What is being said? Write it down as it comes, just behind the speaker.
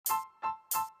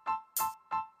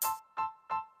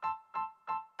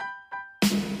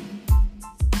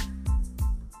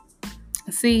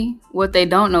See, what they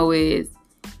don't know is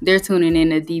they're tuning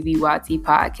in to DBYT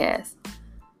Podcast.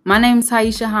 My name is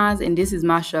Taisha Hines, and this is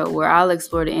my show where I'll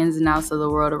explore the ins and outs of the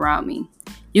world around me.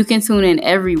 You can tune in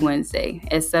every Wednesday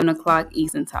at 7 o'clock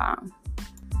Eastern Time.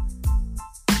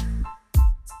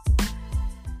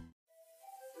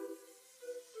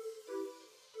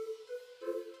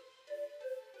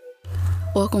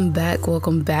 Welcome back.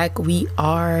 We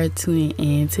are tuning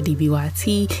in to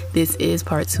DBYT. This is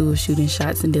part 2 of Shooting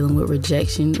Shots and Dealing with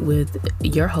Rejection with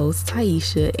your host,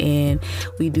 Taisha. And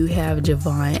we do have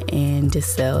Javon and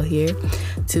Giselle here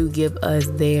to give us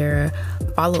their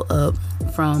follow-up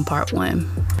from part 1.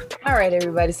 All right,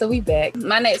 everybody. So we back.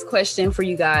 My next question for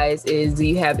you guys is, do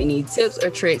you have any tips or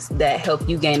tricks that help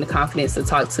you gain the confidence to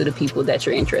talk to the people that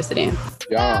you're interested in?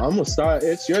 Yeah, I'm gonna start.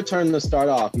 It's your turn to start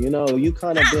off. You know, you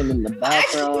kind of been in the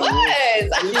background.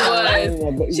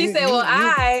 She said, "Well,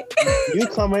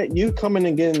 you coming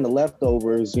and getting the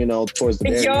leftovers. You know, towards the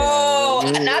end.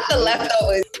 Not the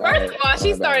leftovers. First of all,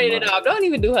 she started it off. Don't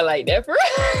even do her like that, bro.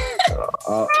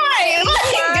 Damn.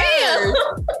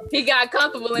 He got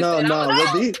comfortable and said, I'm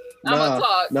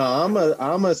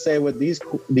gonna say with these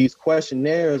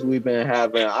questionnaires we've been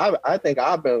having, I think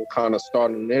I've been kind of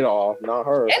starting it off, not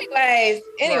her. Anyways.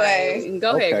 Right.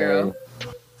 Go ahead, girl.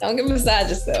 Don't get beside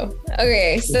yourself.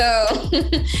 Okay, so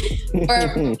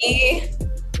for me,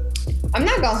 I'm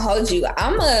not gonna hold you.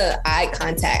 I'm a eye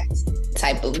contact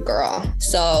type of girl.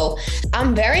 So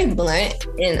I'm very blunt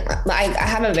and I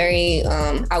have a very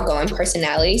outgoing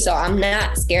personality. So I'm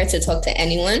not scared to talk to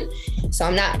anyone. So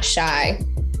I'm not shy.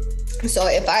 So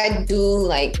if I do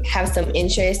like have some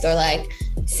interest or like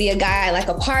see a guy at like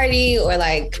a party or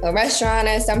like a restaurant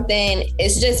or something,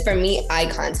 it's just for me eye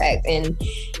contact. And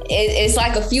it's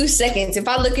like a few seconds. If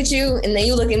I look at you and then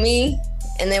you look at me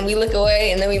and then we look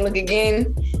away and then we look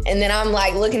again and then I'm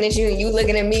like looking at you and you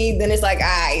looking at me, then it's like,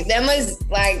 that must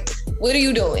like, what are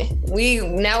you doing?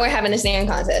 Now we're having a staring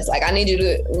contest. Like I need you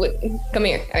to come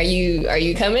here. Are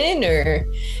you coming or?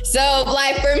 So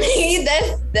like for me,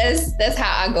 that's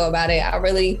how I go about it. I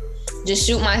really just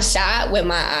shoot my shot with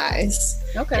my eyes.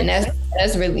 Okay. And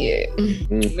that's really it.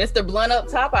 Mr. Blunt up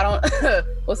top.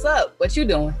 What's up? What you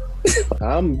doing? I'm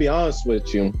gonna be honest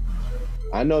with you.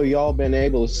 I know y'all been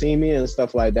able to see me and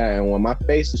stuff like that. And when my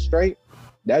face is straight,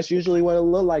 that's usually what it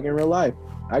look like in real life.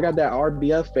 I got that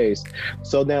RBF face.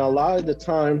 So then a lot of the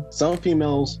time, some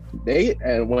females,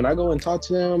 and when I go and talk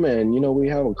to them and, you know, we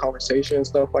have a conversation and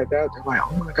stuff like that, they're like,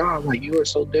 oh my God, like you are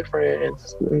so different.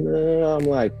 And I'm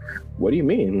like, what do you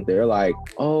mean? They're like,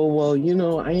 oh, well, you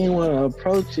know, I ain't want to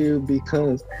approach you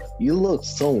because you look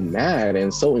so mad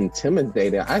and so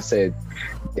intimidated. I said,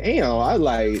 damn, I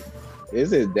like,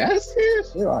 is it that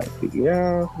serious? You're like,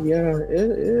 yeah,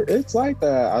 it's like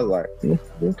that. I was like,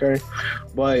 okay.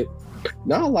 But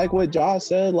not like what Josh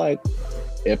said, like,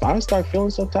 if I start feeling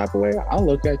some type of way, I'll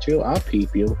look at you, I'll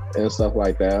peep you and stuff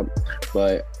like that.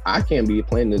 But I can't be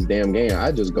playing this damn game.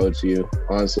 I just go to you.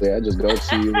 Honestly, I just go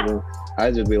to you.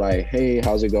 I just be like, hey,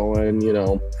 how's it going? You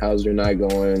know, how's your night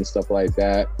going? Stuff like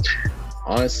that.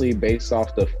 Honestly, based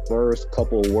off the first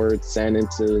couple words,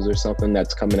 sentences or something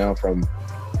that's coming out from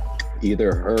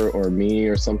either her or me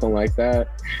or something like that,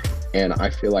 and I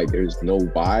feel like there's no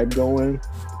vibe going,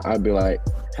 I'd be like,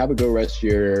 have a good rest of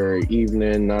your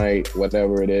evening, night,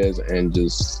 whatever it is, and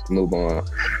just move on.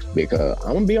 Because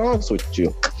I'm gonna be honest with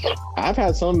you, I've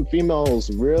had some females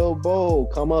real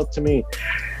bold come up to me,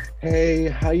 hey,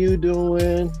 how you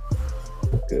doing?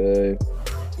 Good.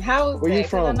 Where you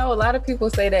from? I know a lot of people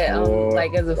say that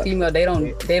like as a female they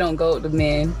don't go to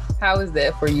men. How is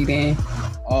that for you then?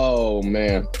 Oh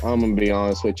man, I'm gonna be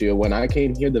honest with you. When I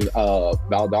came here to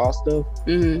Valdosta,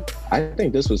 I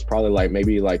think this was probably like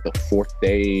maybe like the 4th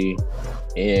day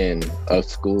in of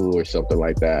school or something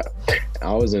like that.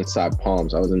 I was inside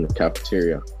Palms. I was in the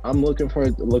cafeteria. I'm looking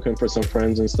for some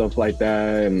friends and stuff like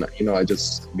that, and you know, I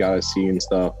just gotta see and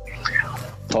stuff.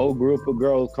 Whole group of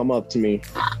girls come up to me.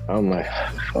 I'm like,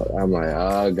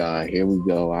 oh God, here we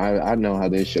go. I know how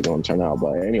this shit gonna turn out.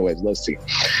 But anyways, let's see.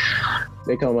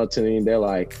 They come up to me and they're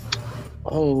like,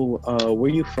 oh,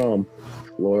 where you from?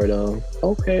 Florida.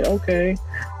 Okay.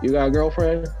 You got a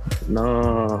girlfriend?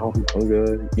 Nah, I'm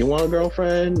good. You want a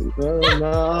girlfriend?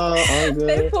 Nah, I'm good.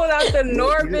 They pulled out the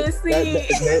Norbit seat.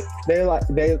 They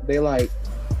like,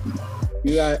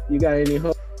 you got any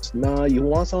hoes? Nah, you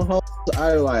want some hoes?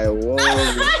 I like, whoa.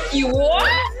 You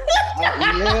what?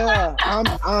 Yeah,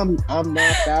 I'm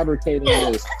not fabricating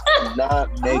this. I'm not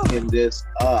making this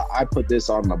I put this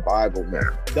on the Bible,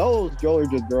 man. Those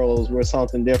Georgia girls were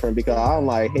something different because I'm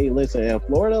like, hey, listen, in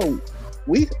Florida,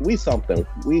 we something.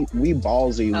 We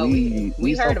ballsy. We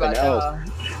we heard something about else.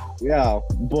 Y'all. Yeah,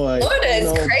 but Florida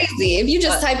is crazy. If you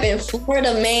just type in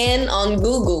Florida man on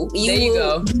Google, you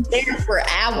will be there for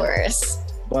hours.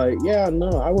 But yeah, no,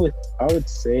 I would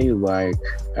say, like,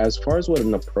 as far as what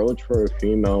an approach for a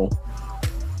female,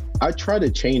 I try to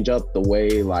change up the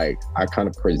way, like, I kind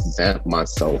of present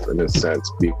myself in a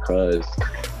sense, because,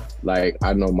 like,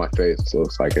 I know my face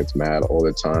looks like it's mad all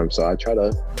the time, so I try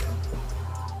to,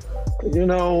 you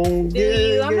know,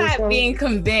 I'm not being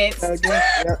convinced.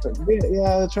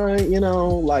 Trying, you know,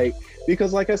 like,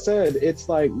 because like I said, it's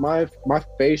like my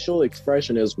facial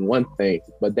expression is one thing,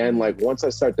 but then like once I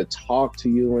start to talk to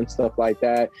you and stuff like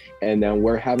that, and then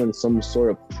we're having some sort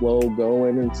of flow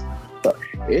going and stuff,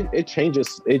 it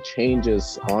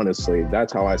changes, honestly.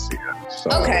 That's how I see it. So,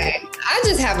 okay, I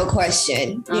just have a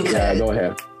question. Yeah, go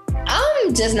ahead.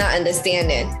 I'm just not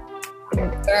understanding.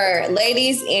 For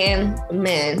ladies and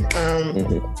men,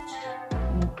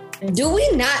 do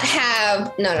we not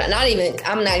have, not even,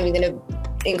 I'm not even gonna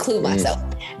include myself.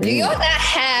 Do y'all not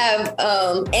have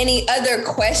any other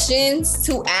questions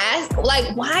to ask?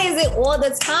 Like, why is it all the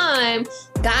time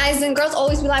guys and girls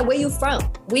always be like, where you from?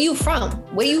 Where you from?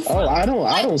 Where you from? Oh, I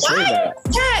don't say that.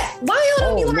 Why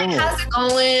y'all don't be like, how's it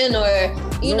going?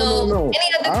 Or, you know,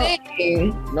 any other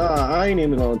thing? Nah, I ain't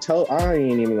even gonna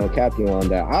cap you on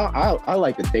that. I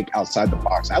like to think outside the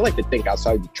box. I like to think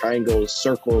outside the triangle,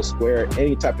 circle, square,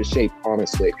 any type of shape,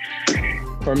 honestly.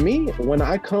 For me, when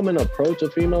I come and approach a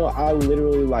female, I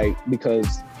literally like,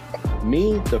 because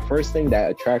me, the first thing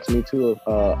that attracts me to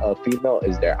a female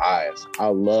is their eyes. I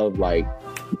love like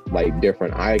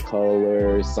different eye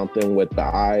colors. Something with the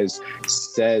eyes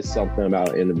says something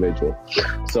about an individual.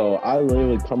 So I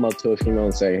literally come up to a female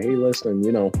and say, hey, listen,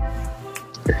 you know,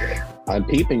 I'm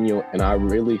peeping you and I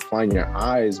really find your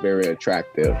eyes very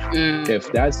attractive.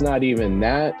 If that's not even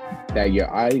that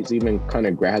your eyes even kind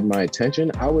of grabbed my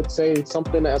attention, I would say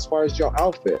something as far as your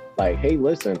outfit. Like, hey,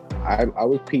 listen, I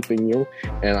was peeping you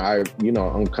and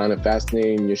I'm kind of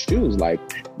fascinated in your shoes, like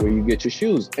where you get your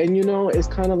shoes. And, you know, it's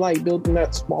kind of like building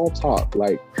that small talk.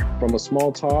 Like from a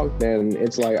small talk, then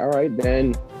it's like, all right,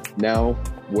 then now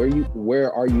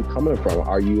where are you coming from?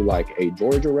 Are you like a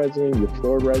Georgia resident, you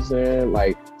Florida resident?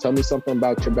 Like, tell me something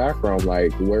about your background.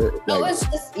 Like, where? No, it's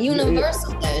just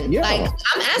universal then. Yeah. Like,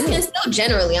 I'm asking still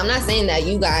generally. I'm not saying that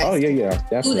you guys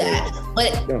do that.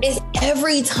 But it's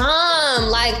every time.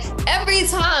 Like, every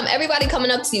time, everybody coming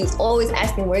up to you is always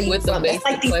asking where you from. It's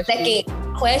like the second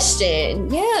question.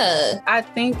 Yeah. I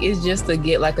think it's just to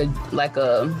get like a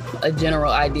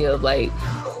general idea of like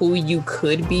who you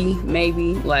could be,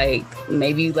 maybe like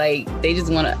they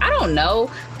just want to, I don't know.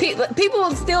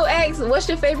 People still ask, what's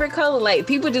your favorite color? Like,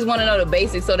 people just want to know the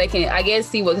basics so they can, I guess,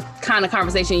 see what kind of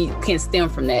conversation can stem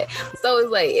from that. So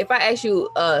it's like, if I ask you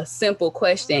a simple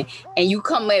question and you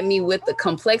come at me with the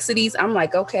complexities, I'm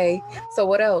like, okay, so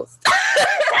what else?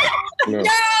 No.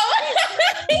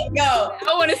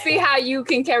 I want to see how you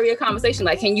can carry a conversation.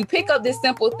 Like, can you pick up this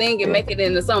simple thing and make it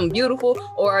into something beautiful,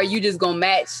 or are you just gonna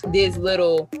match this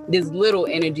little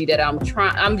energy that I'm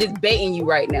just baiting you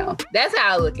right now? That's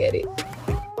how I look at it.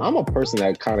 I'm a person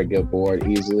that kind of get bored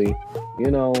easily.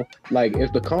 You know, like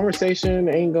if the conversation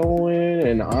ain't going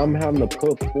and I'm having to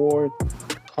put forth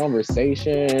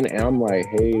conversation and I'm like,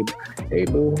 hey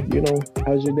boo, you know,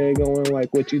 how's your day going?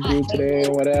 Like, what you do today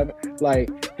or whatever. Like,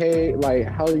 hey, like,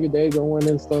 how's your day going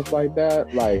and stuff like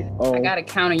that. Like, I gotta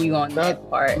counter you on that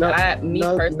part. I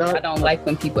don't like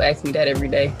when people ask me that every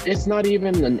day. It's not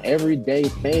even an everyday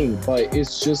thing, but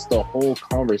it's just the whole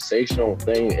conversational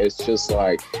thing. It's just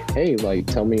like, hey, like,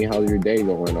 tell me how's your day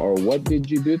going, or what did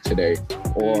you do today,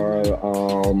 or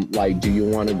like, do you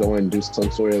want to go and do some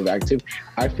sort of activity?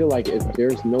 I feel like if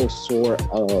there's no sort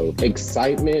of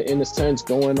excitement in a sense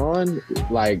going on,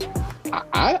 like,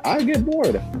 I get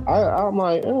bored. I'm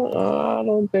like, I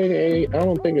don't think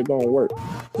it's gonna work.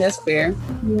 That's fair.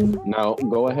 Now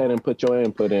go ahead and put your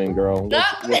input in, girl.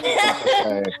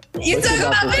 You talking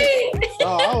about me? No,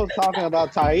 I was talking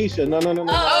about Taisha. No.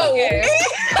 Oh, okay.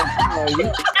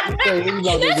 You say you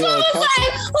about to do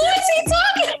who is he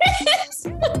talking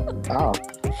to? Oh.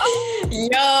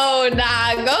 Yo,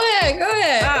 nah, go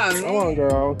ahead. Come on,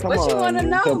 girl. Come on. What you want to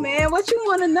know, man? What you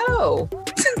want to know?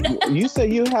 You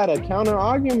said you had a counter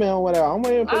argument or whatever. I'm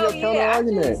waiting for your counter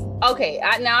argument.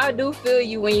 Now I do feel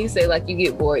you when you say like you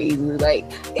get bored easily. Like,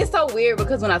 it's so weird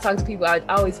because when I talk to people, I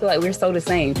always feel like we're so the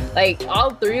same. Like,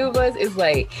 all three of us is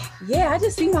like, yeah, I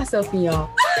just see myself in y'all.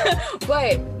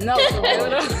 But no,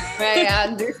 right?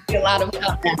 I do see a lot of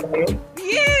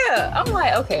yeah, I'm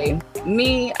like, okay,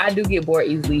 me, I do get bored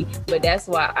easily, but that's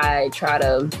why I try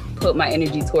to put my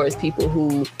energy towards people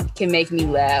who can make me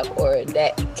laugh or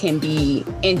that can be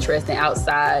interesting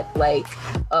outside like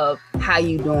of how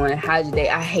you doing, how's your day.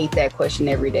 I hate that question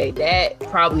every day. That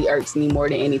probably irks me more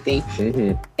than anything.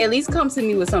 At least come to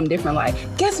me with something different, like,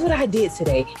 guess what I did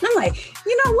today? And I'm like,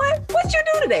 you know what you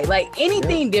do today? Like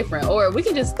anything different, or we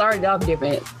can just start it off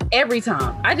different every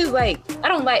time. I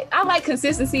like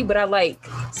consistency, but I like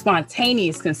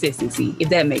spontaneous consistency, if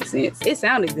that makes sense. It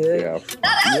sounded good. No,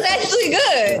 that was actually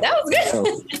good. That was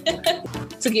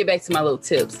good. To get back to my little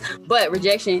tips, but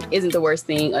rejection isn't the worst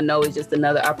thing. A no is just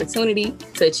another opportunity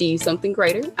to achieve something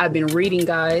greater. I've been reading,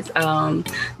 guys,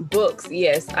 books.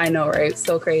 Yes, I know, right?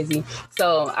 So crazy.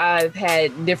 So I've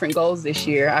had different goals this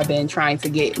year. I've been trying to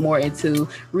get more into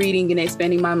reading and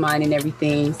expanding my mind and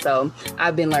everything. So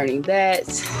I've been learning that,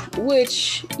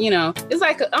 which, you know, it's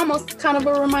like almost kind of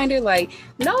a reminder, like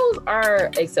no's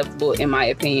are acceptable in my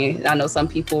opinion. I know some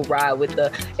people ride with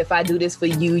the, if I do this for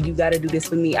you, you got to do this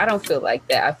for me. I don't feel like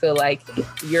that. I feel like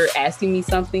you're asking me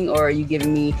something or you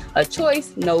giving me a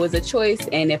choice. No is a choice.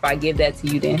 And if I give that to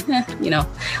you, then, you know,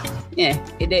 yeah,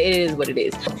 it is what it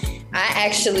is. I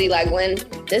actually, like, when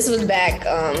this was back,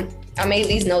 I made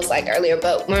these notes like earlier,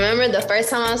 but remember the first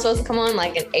time I was supposed to come on,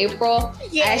 like in April?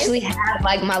 Yes. I actually had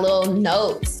like my little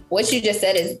notes. What you just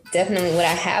said is definitely what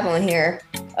I have on here.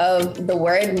 The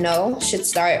word no should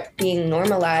start being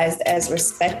normalized as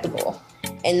respectable.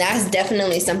 And that's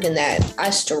definitely something that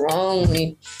I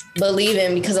strongly believe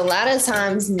in, because a lot of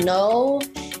times no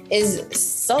is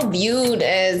so viewed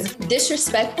as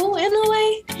disrespectful in a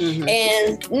way,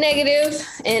 and negative.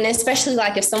 And especially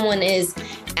like if someone is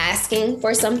asking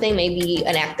for something, maybe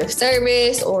an act of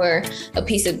service or a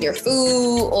piece of your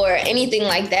food or anything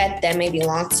like that that may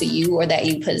belong to you or that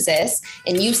you possess,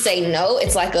 and you say no,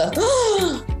 it's like a,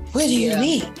 what do you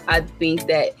mean? I think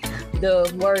that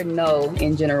the word no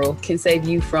in general can save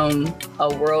you from a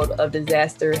world of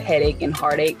disaster, headache, and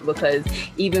heartache, because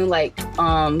even like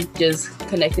just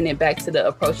connecting it back to the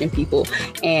approaching people,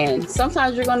 and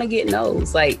sometimes you're gonna get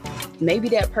no's. Like maybe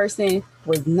that person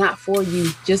was not for you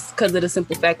just because of the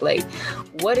simple fact, like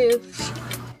what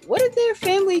if their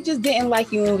family just didn't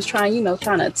like you and was trying to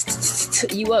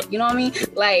you up, you know what I mean?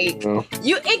 Like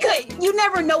you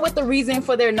never know what the reason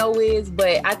for their no is,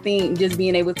 but I think just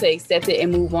being able to accept it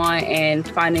and move on and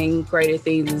finding greater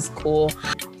things is cool.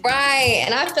 Right.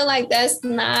 And I feel like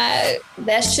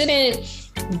that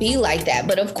shouldn't be like that.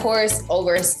 But of course,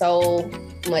 over so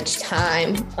much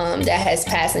time that has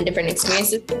passed and different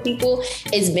experiences with people,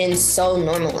 it's been so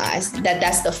normalized that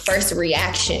that's the first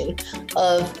reaction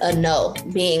of a no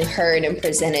being heard and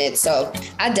presented. So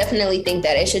I definitely think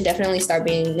that it should definitely start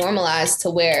being normalized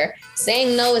to where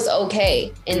saying no is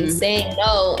okay, and saying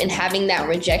no and having that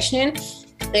rejection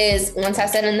is, once I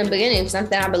said in the beginning,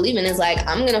 something I believe in is like,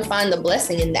 I'm going to find the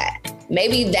blessing in that.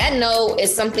 Maybe that no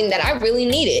is something that I really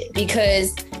needed,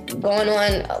 because going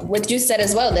on what you said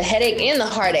as well, the headache and the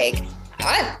heartache,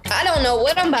 I don't know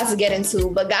what I'm about to get into,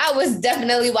 but God was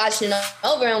definitely watching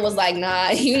over and was like,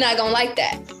 nah, you're not going to like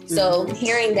that. So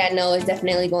hearing that no is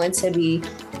definitely going to be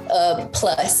a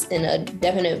plus and a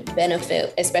definite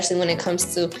benefit, especially when it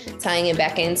comes to tying it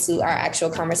back into our actual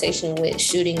conversation with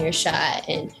shooting your shot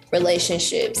and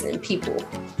relationships and people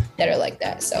that are like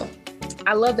that. So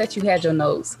I love that you had your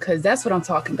notes, because that's what I'm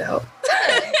talking about.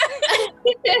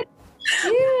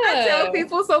 I tell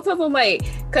people sometimes, I'm like,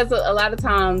 because a lot of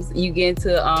times you get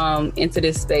into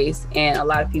this space and a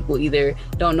lot of people either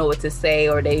don't know what to say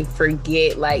or they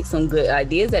forget like some good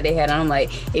ideas that they had. And I'm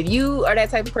like, if you are that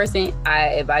type of person, I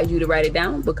advise you to write it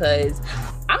down, because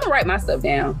I'm gonna write my stuff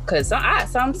down. Because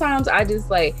sometimes I just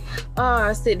like,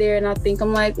 I sit there and I think,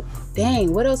 I'm like,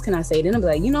 dang, what else can I say? Then I'm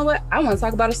like, you know what? I want to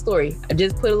talk about a story. I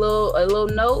just put a little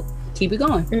note, keep it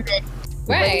going.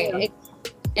 Right. But,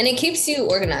 and it keeps you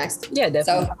organized. Yeah,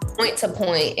 definitely. So point to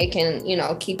point, it can,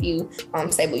 keep you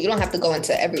stable. You don't have to go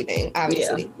into everything,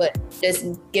 obviously, but just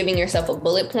giving yourself a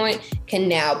bullet point can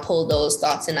now pull those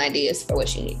thoughts and ideas for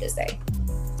what you need to say.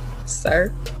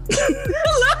 Sir.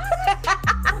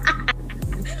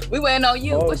 We waiting on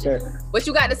you. Okay. What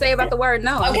you got to say about the word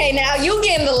no? Okay, now you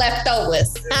getting the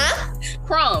leftovers, huh?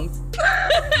 Crumbs.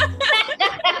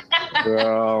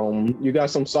 You got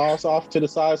some sauce off to the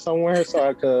side somewhere so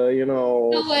I could,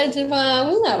 No,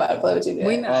 Javon, we're not about to play with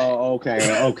you. Oh,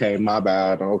 okay, my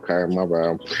bad.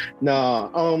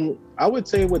 No, I would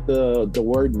say with the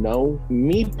word no,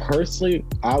 me personally,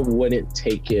 I wouldn't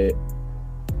take it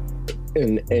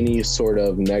in any sort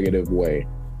of negative way.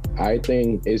 I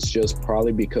think it's just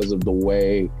probably because of the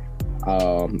way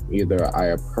either I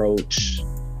approach,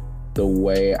 the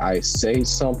way I say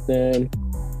something,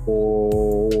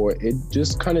 or it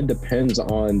just kind of depends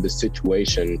on the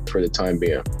situation for the time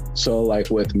being. So like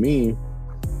with me,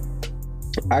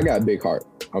 I got a big heart.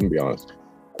 I'm gonna be honest.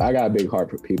 I got a big heart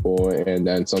for people, and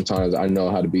then sometimes I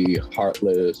know how to be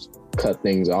heartless, cut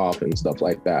things off and stuff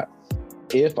like that.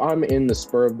 If I'm in the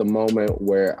spur of the moment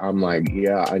where I'm like,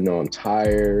 yeah, I know I'm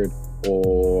tired,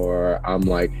 or I'm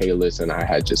like, hey, listen, I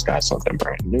had just got something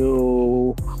brand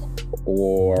new,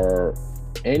 or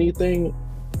anything,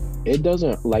 it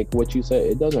doesn't, like what you said,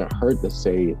 it doesn't hurt to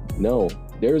say no.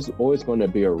 There's always going to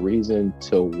be a reason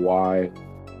to why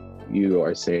you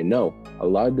are saying no. A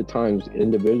lot of the times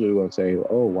individuals will say,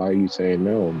 oh, why are you saying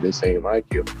no? This ain't like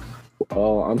you.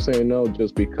 Oh, I'm saying no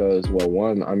just because, well,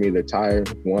 one, I'm either tired.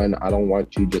 One, I don't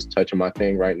want you just touching my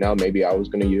thing right now. Maybe I was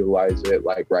going to utilize it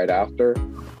like right after.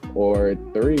 Or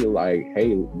three, like,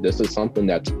 hey, this is something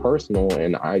that's personal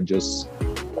and I just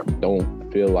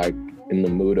don't feel like in the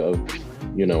mood of,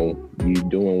 you know, you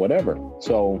doing whatever.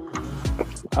 So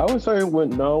I would say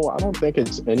with no, I don't think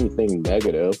it's anything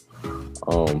negative.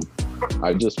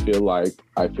 I just feel like,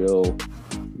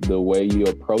 the way you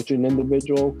approach an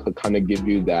individual could kind of give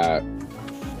you that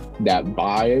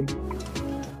vibe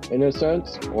in a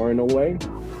sense, or in a way.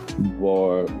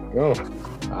 Or,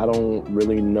 I don't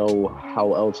really know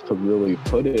how else to really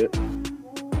put it.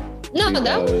 No,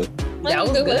 that was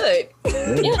good.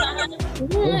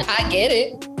 Yeah. I get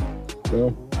it. Yeah.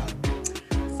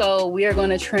 So we are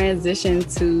going to transition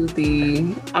to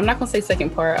I'm not going to say second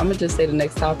part. I'm going to just say the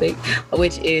next topic,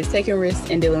 which is taking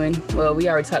risks and dealing with, well, we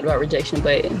already talked about rejection,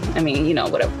 but I mean, you know,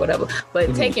 whatever.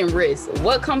 But taking risks,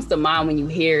 what comes to mind when you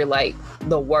hear like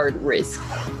the word risk?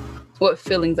 What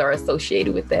feelings are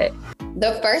associated with that?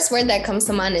 The first word that comes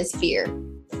to mind is fear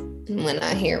when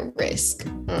I hear risk.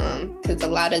 Because a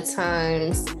lot of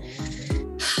times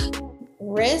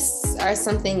risks are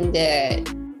something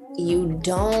that you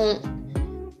don't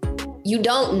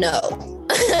know.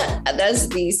 That's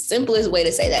the simplest way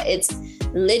to say that. It's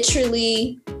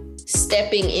literally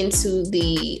stepping into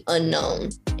the unknown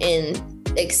and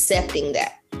accepting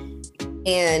that.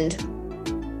 And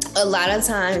a lot of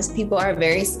times people are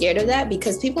very scared of that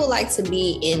because people like to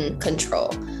be in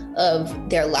control of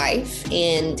their life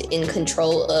and in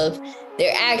control of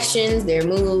their actions, their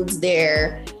moods,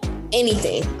 their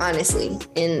anything, honestly.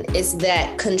 And it's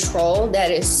that control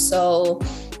that is so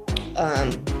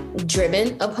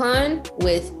driven upon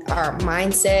with our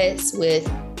mindsets, with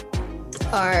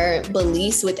our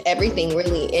beliefs, with everything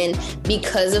really. And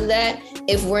because of that,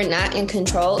 if we're not in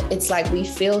control, it's like we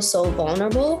feel so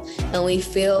vulnerable and we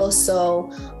feel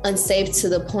so unsafe to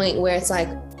the point where it's like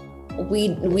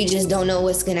we just don't know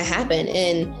what's going to happen.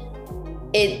 And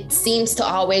it seems to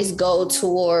always go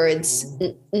towards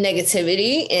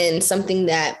negativity and something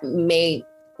that may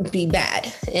be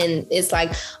bad. And it's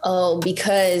like, oh,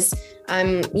 because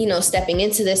I'm, stepping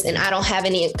into this and I don't have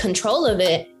any control of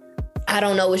it, I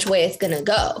don't know which way it's going to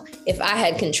go. If I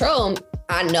had control,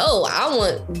 I know I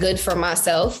want good for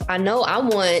myself. I know I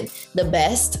want the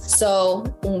best. So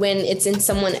when it's in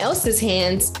someone else's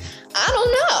hands, I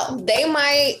don't know. They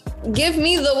might give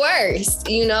me the worst,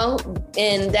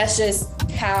 and that's just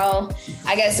how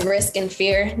I guess risk and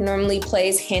fear normally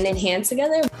plays hand in hand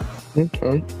together.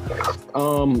 Okay.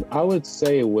 I would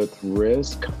say with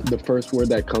risk, the first word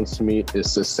that comes to me is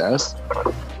success.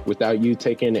 Without you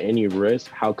taking any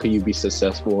risk, how could you be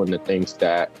successful in the things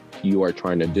that you are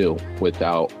trying to do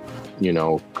without,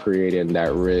 creating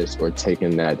that risk or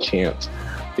taking that chance?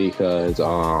 Because,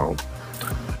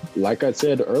 like I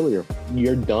said earlier,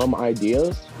 your dumb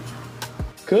ideas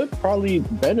could probably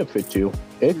benefit you.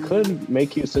 It could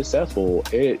make you successful.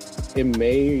 It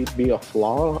may be a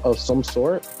flaw of some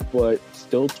sort, but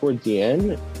still towards the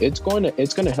end, it's going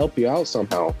to help you out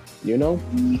somehow,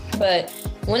 But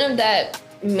one of that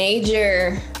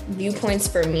major viewpoints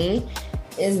for me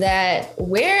is that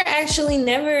we're actually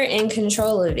never in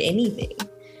control of anything,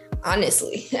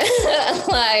 honestly.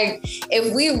 Like,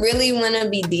 if we really want to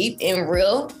be deep and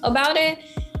real about it,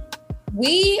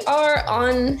 we are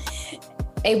on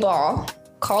a ball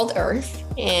called Earth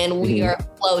and we are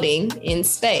floating in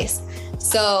space.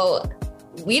 So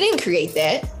we didn't create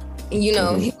that.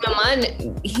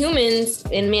 Humans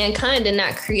and mankind did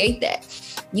not create that.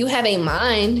 You have a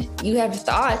mind, you have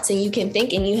thoughts, and you can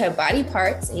think, and you have body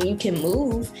parts, and you can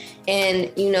move. And,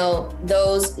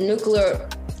 those nuclear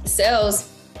cells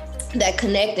that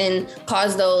connect and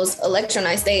cause those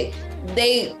electronic state,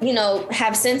 they,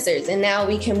 have sensors, and now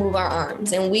we can move our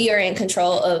arms, and we are in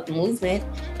control of movement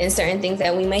and certain things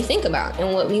that we may think about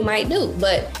and what we might do.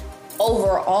 But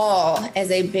overall,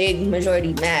 as a big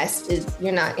majority mass,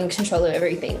 you're not in control of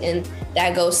everything. And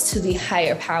that goes to the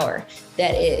higher power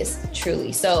that is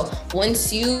truly. So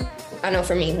once you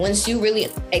really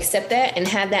accept that and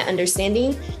have that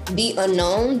understanding, the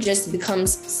unknown just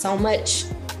becomes so much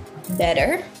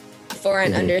better, for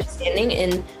an understanding,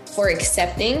 and for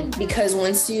accepting. Because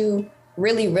once you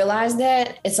really realize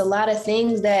that, it's a lot of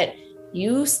things that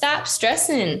you stop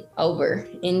stressing over,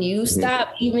 and you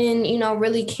stop even,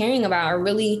 really caring about, or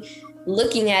really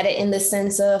looking at it in the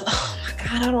sense of, oh my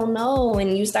God, I don't know.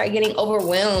 And you start getting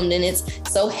overwhelmed, and it's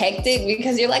so hectic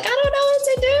because you're like, I don't know what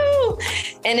to do.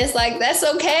 And it's like, that's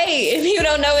okay if you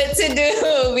don't know what to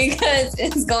do, because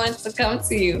it's going to come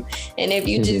to you. And if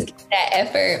you just get that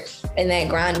effort and that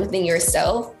grind within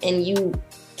yourself, and you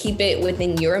keep it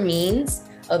within your means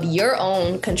of your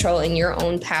own control and your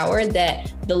own power,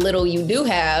 that the little you do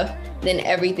have, then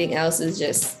everything else is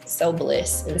just so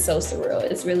bliss and so surreal.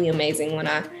 It's really amazing when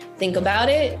I think about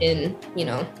it. And,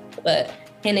 but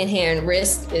hand in hand,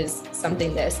 risk is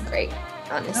something that's great,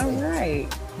 honestly. All right.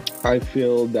 I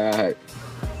feel that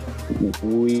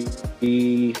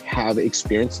we have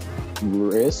experienced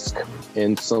risk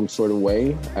in some sort of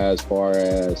way, as far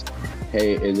as,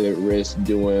 hey, is it risk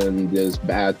doing this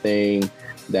bad thing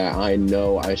that I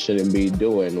know I shouldn't be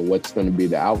doing? What's going to be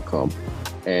the outcome?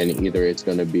 And either it's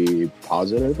going to be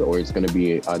positive or it's going to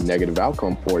be a negative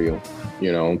outcome for you.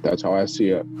 That's how I see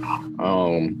it.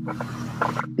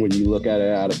 When you look at it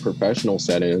at a professional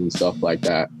setting and stuff like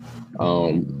that,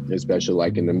 especially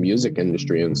like in the music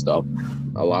industry and stuff,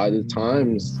 a lot of the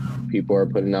times people are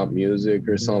putting out music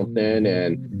or something,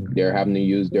 and they're having to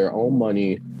use their own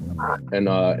money in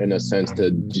a sense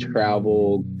to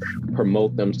travel,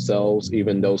 promote themselves,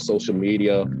 even though social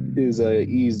media is a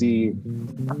easy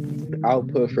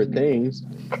output for things.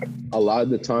 A lot of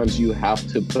the times you have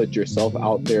to put yourself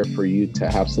out there for you to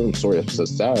have some sort of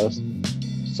success.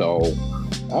 So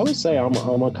I would say I'm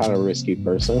a kind of risky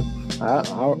person.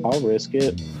 I'll risk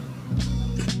it.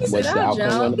 What's the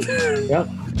outcome?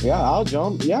 Yeah, I'll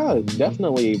jump. Yeah,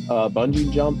 definitely.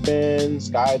 Bungee jumping,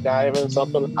 skydiving,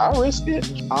 something. I'll risk it.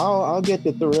 I'll get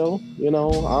the thrill.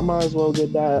 I might as well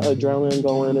get that adrenaline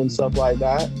going and stuff like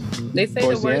that. They say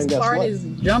the worst part is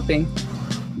jumping,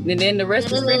 and then the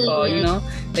rest is free fall.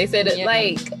 They said that,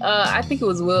 I think it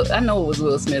was Will. I know it was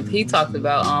Will Smith. He talked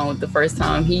about the first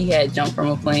time he had jumped from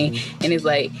a plane, and it's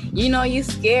like, you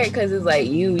scared because it's like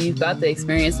you got to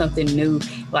experience something new,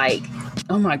 like,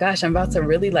 oh my gosh, I'm about to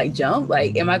really jump.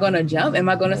 Like, am I going to jump? Am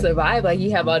I going to survive? Like,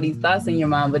 you have all these thoughts in your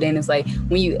mind, but then it's like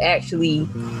when you actually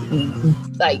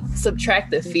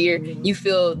subtract the fear, you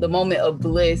feel the moment of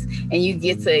bliss, and you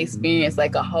get to experience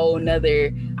a whole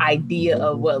nother idea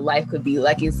of what life could be.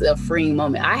 Like, it's a freeing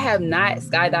moment. I have not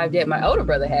skydived yet. My older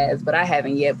brother has, but I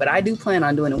haven't yet. But I do plan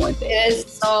on doing it one day.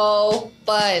 It's so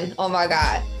fun. Oh my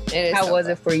God. How was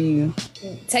it for you?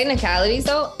 Technicalities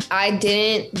though, I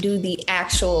didn't do the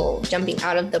actual jumping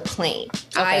out of the plane.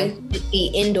 Okay. I did the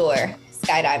indoor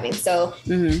skydiving. So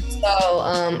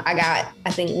I got,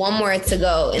 I think, one more to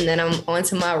go, and then I'm on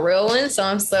to my real one. So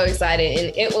I'm so excited,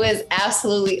 and it was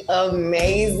absolutely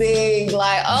amazing.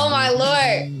 Like, oh my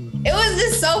Lord, it was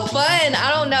just so fun.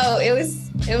 I don't know. It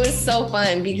was so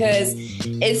fun because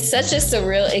it's such a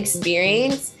surreal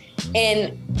experience.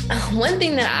 And one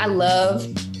thing that I love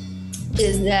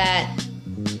is that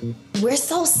we're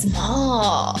so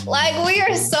small. Like, we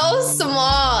are so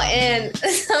small. And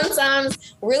sometimes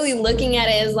really looking at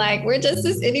it is like, we're just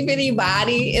this itty bitty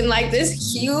body in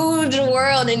this huge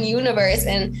world and universe.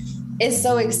 And it's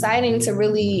so exciting to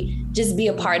really just be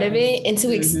a part of it and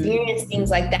to experience things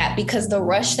like that, because the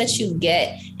rush that you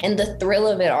get and the thrill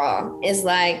of it all is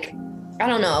I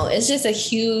don't know, it's just a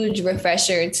huge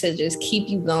refresher to just keep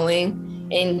you going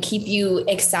and keep you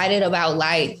excited about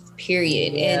life,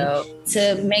 period. Yeah. And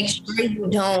to make sure you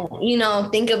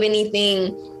don't, think of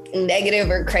anything negative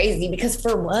or crazy, because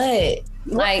for what?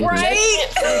 Right? For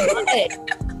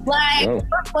what?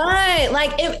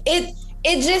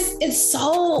 It's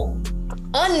so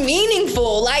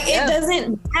unmeaningful. It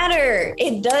doesn't matter.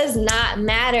 It does not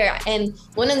matter. And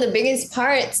one of the biggest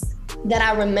parts that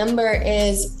I remember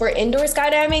is for indoor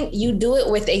skydiving, you do it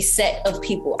with a set of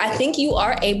people. I think you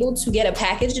are able to get a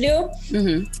package deal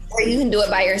where you can do it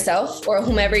by yourself or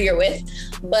whomever you're with.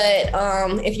 But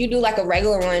if you do a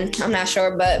regular one, I'm not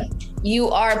sure, but you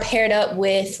are paired up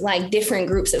with different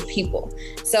groups of people.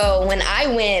 So when I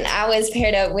went, I was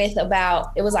paired up with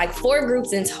it was 4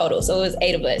 groups in total. So it was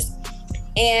 8 of us.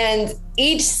 And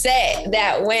each set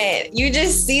that went, you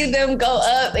just see them go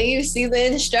up and you see the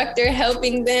instructor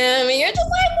helping them, and you're just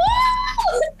like,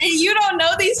 whoa! And you don't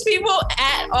know these people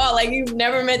at all. You've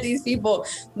never met these people,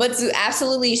 but to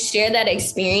absolutely share that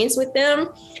experience with them,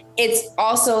 it's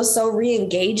also so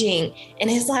re-engaging. And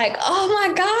it's oh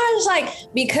my gosh,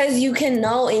 because you can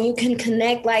know and you can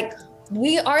connect,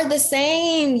 we are the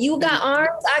same. You got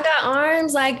arms, I got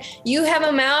arms. You have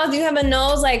a mouth, you have a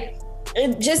nose.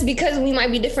 just because we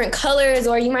might be different colors,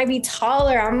 or you might be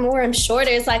taller, I'm shorter,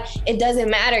 it's like, it doesn't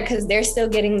matter, because they're still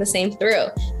getting the same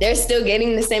thrill. They're still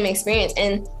getting the same experience.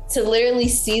 And to literally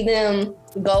see them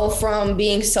go from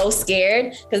being so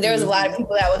scared, because there was a lot of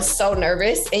people that was so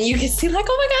nervous, and you can see like,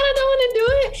 oh my God, I don't want to do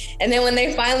it. And then when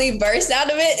they finally burst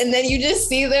out of it, and then you just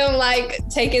see them like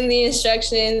taking the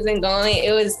instructions and going,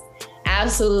 it was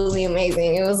absolutely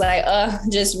amazing. It was like,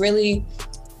 just really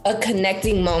a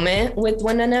connecting moment with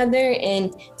one another,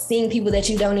 and seeing people that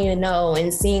you don't even know,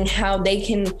 and seeing how they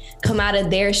can come out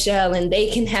of their shell and they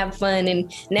can have fun.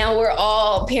 And now we're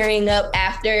all pairing up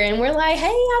after, and we're like, hey,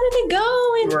 how did it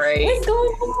go? And what's going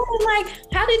on?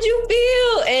 Like, how did you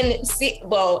feel?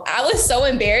 And well, I was so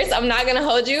embarrassed. I'm not gonna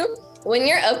hold you. When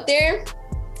you're up there,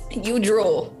 you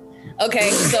drool.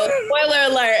 Okay, so spoiler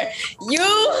alert, you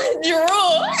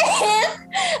drool.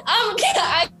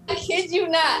 I kid you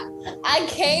not. I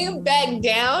came back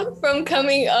down from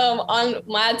coming on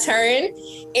my turn,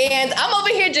 and I'm over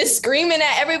here just screaming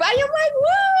at everybody. I'm like,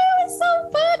 whoa, it's so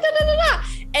fun. Da, da, da, da.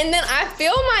 And then I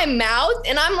feel my mouth,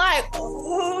 and I'm like,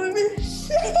 oh,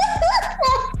 shit.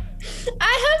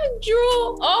 I have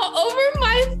drool all over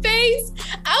my face.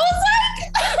 I was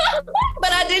like,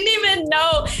 but I didn't even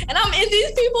know. And I'm in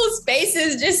these people's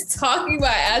faces just talking my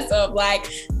ass off, like,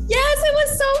 yes, it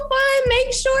was so fun.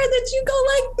 Make sure that you go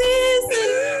like this.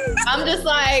 And I'm just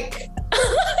like,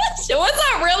 once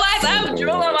I realized I have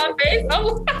drool on my face, I'm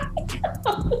like,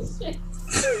 oh shit.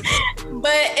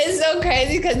 But it's so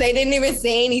crazy because they didn't even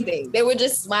say anything. They were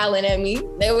just smiling at me.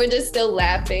 They were just still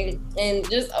laughing. And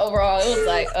just overall, it was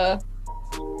like,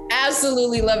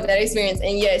 absolutely love that experience.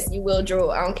 And yes, you will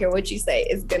drool. I don't care what you say.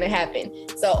 It's going to happen.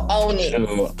 So own it.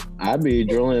 I be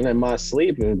drooling in my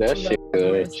sleep and that shit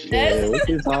good. What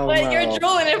you talking about? You're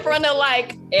drooling in front of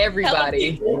like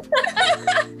everybody.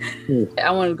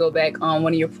 I want to go back on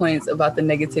one of your points about the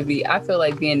negativity. I feel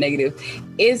like being negative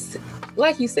is,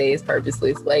 like you say, it's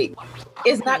purposeless. Like,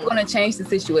 it's not going to change the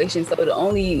situation. So the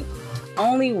only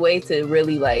way to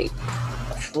really like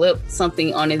flip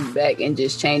something on its back and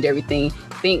just change everything,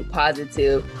 think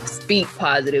positive, speak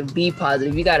positive, be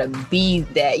positive. You gotta be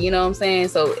that, you know what I'm saying?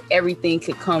 So everything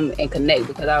could come and connect,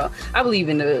 because I believe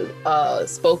in the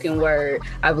spoken word.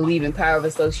 I believe in power of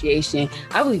association.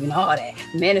 I believe in all that.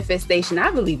 Manifestation.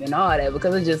 I believe in all that,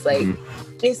 because it's just like,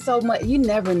 it's so much. You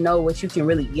never know what you can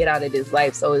really get out of this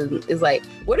life. So it's like,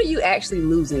 what are you actually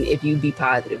losing if you be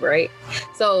positive, right?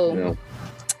 So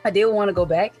I did want to go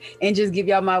back and just give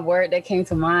y'all my word that came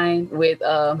to mind with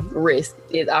risk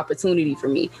is opportunity for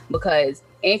me, because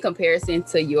in comparison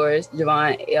to yours,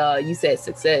 Javon, you said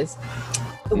success.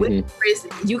 With risk,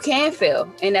 you can fail,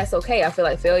 and that's okay. I feel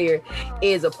like failure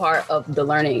is a part of the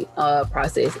learning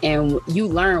process, and you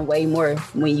learn way more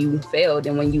when you fail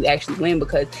than when you actually win,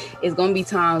 because it's gonna be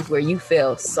times where you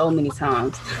fail so many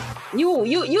times.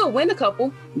 You'll win a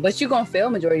couple, but you're gonna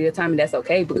fail majority of the time, and that's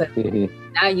okay, because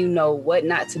now you know what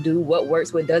not to do, what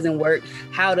works, what doesn't work,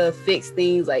 how to fix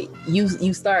things. Like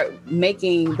you start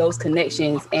making those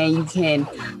connections, and you can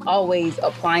always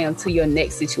apply them to your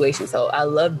next situation. So I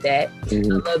love that.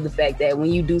 I love the fact that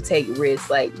when you do take risks,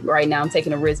 like right now I'm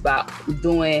taking a risk by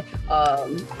doing,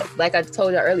 like I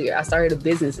told you earlier, I started a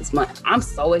business this month. I'm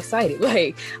so excited.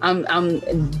 Like I'm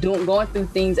going through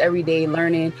things every day,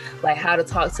 learning like how to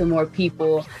talk to more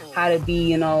people, how to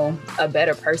be, you know, a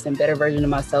better person, better version of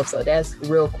myself. So that's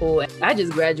real cool. I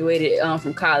just graduated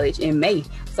from college in May.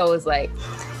 So it's like,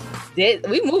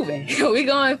 we moving. We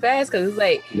going fast, because it's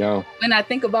like, when I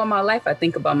think about my life, I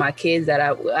think about my kids that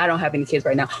I don't have any kids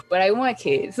right now, but I want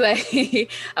kids. Like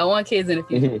I want kids in the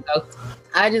future. So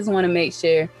I just want to make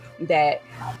sure that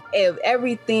if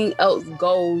everything else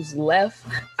goes left,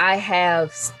 I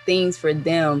have things for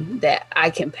them that I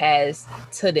can pass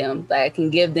to them. Like I can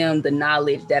give them the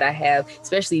knowledge that I have,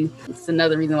 especially it's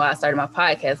another reason why I started my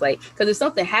podcast. Like, because if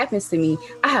something happens to me,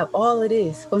 I have all of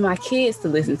this for my kids to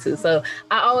listen to. So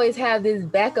I always have this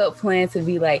backup plan to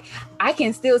be like, I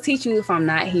can still teach you if I'm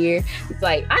not here. It's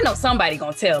like, I know somebody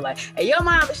gonna tell, like, hey, your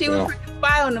mom, she was pretty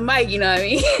fire on the mic, you know what I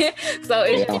mean? So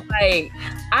it's just like,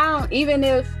 even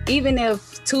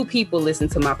if 2 people listen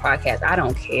to my podcast, I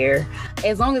don't care.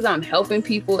 As long as I'm helping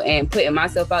people and putting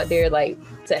myself out there, like,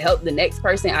 to help the next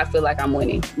person, I feel like I'm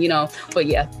winning, you know? But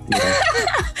yeah.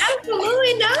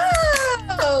 Absolutely no.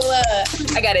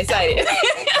 I got excited.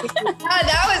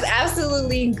 That was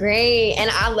absolutely great. And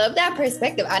I love that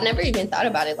perspective. I never even thought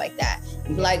about it like that.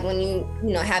 Like when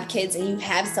you have kids and you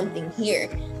have something here,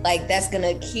 like that's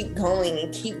gonna keep going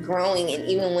and keep growing. And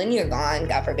even when you're gone,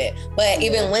 God forbid, but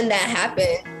even when that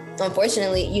happens,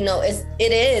 unfortunately, you know, it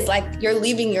is like you're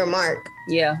leaving your mark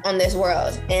on this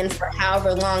world, and for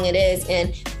however long it is.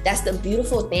 And that's the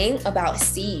beautiful thing about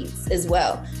seeds as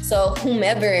well. So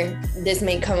whomever this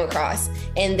may come across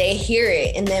and they hear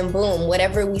it, and then boom,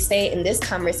 whatever we say in this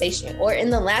conversation or in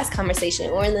the last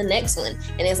conversation or in the next one,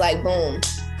 and it's like boom,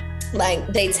 like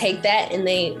they take that and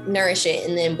they nourish it,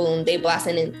 and then boom, they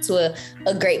blossom into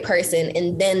a great person,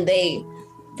 and then they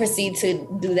proceed to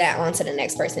do that onto the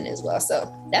next person as well.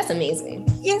 So that's amazing.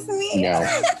 Yes, ma'am.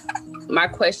 Yeah. My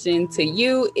question to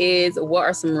you is, what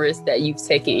are some risks that you've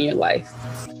taken in your life?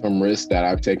 Some risks that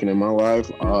I've taken in my life,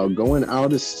 going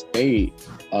out of state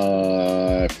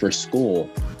for school.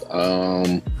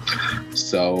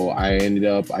 So I ended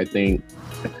up, I think,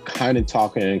 kind of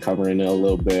talking and covering it a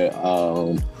little bit.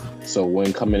 So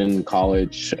when coming in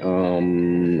college,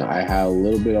 I had a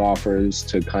little bit of offers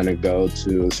to kind of go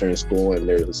to a certain school, and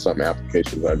there's some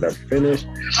applications I never finished.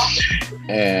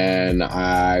 And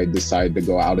I decided to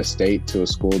go out of state to a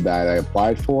school that I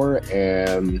applied for,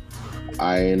 and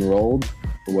I enrolled,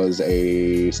 was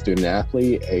a student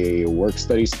athlete, a work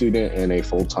study student, and a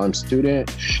full-time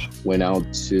student. Went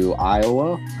out to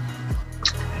Iowa,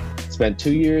 spent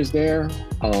 2 years there,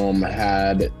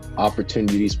 had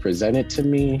opportunities presented to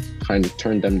me, kind of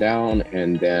turned them down.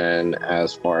 And then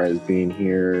as far as being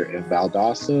here in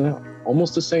Valdosta,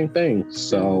 almost the same thing.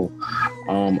 So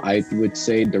I would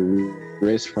say the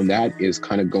risk from that is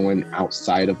kind of going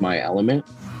outside of my element,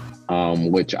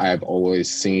 which I've always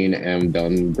seen and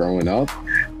done growing up,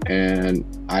 and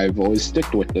I've always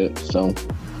sticked with it. So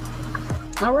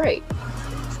all right,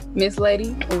 Miss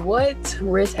Lady, what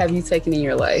risk have you taken in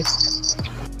your life?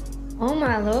 Oh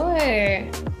my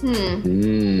Lord.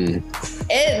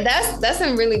 That's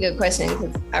a really good question,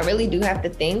 because I really do have to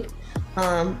think.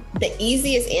 The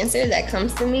easiest answer that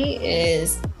comes to me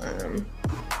is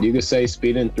you could say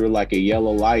speeding through like a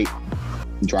yellow light,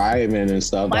 driving and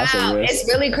stuff. Wow, that's a risk. it's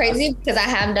really crazy because I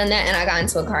have done that and I got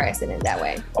into a car accident that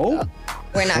way. Oh, so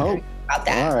we're not going to talk about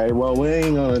that. All right, well, we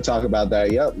ain't going to talk about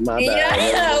that. Yep, my bad.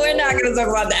 Yeah, we're not going to talk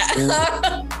about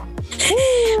that.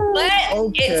 But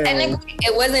okay. Technically,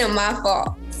 it wasn't my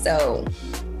fault. So,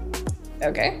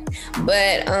 okay.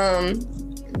 But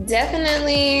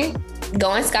definitely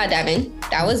going skydiving.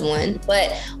 That was one.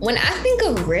 But when I think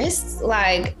of risks,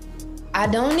 like, I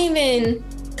don't even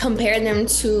compare them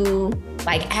to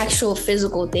like actual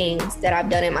physical things that I've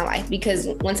done in my life, because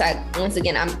once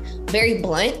again, I'm very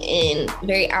blunt and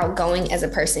very outgoing as a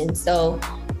person. So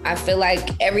I feel like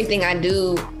everything I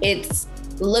do, it's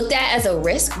looked at as a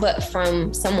risk, but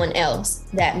from someone else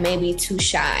that may be too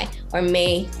shy or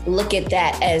may look at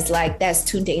that as like that's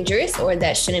too dangerous, or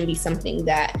that shouldn't be something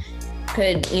that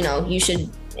could, you should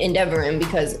endeavor in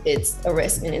because it's a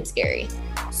risk and it's scary.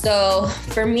 So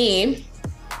for me,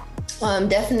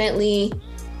 definitely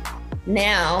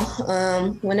now,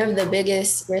 one of the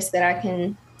biggest risks that I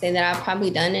can say that I've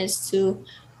probably done is to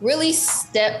really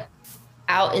step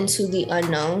out into the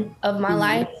unknown of my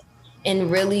life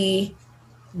and really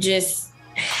just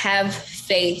have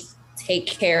faith take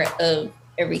care of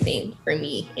everything for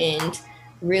me, and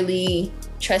really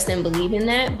trust and believe in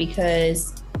that,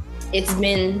 because it's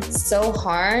been so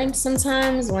hard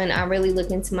sometimes when I really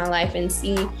look into my life and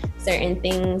see certain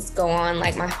things go on,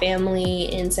 like my family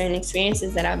and certain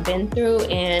experiences that I've been through,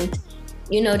 and,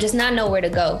 just not know where to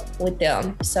go with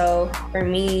them. So for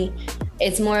me,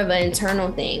 it's more of an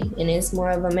internal thing, and it's more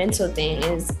of a mental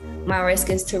thing. My risk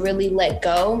is to really let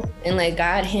go and let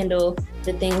God handle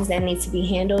the things that need to be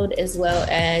handled, as well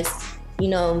as,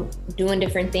 doing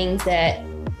different things that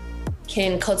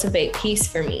can cultivate peace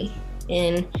for me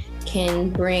and can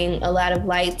bring a lot of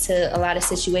light to a lot of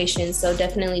situations. So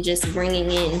definitely just bringing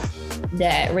in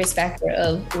that risk factor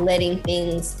of letting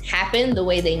things happen the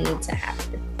way they need to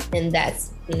happen. And that's,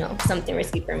 something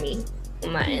risky for me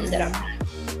on my end that I'm.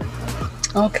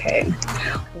 Okay.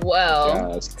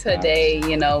 Well, today,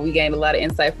 we gained a lot of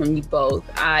insight from you both.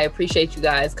 I appreciate you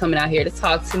guys coming out here to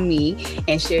talk to me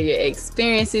and share your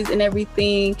experiences and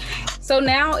everything. So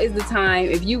now is the time,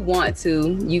 if you want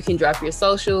to, you can drop your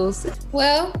socials.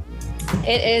 Well,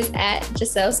 it is at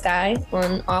Giselle Sky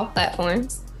on all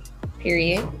platforms,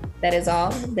 period. That is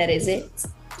all. That is it.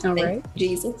 All right. Thank you,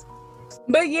 Jesus.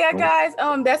 But yeah, guys,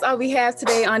 that's all we have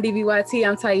today on DBYT.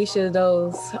 I'm Taisha.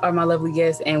 Those are my lovely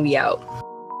guests, and we out.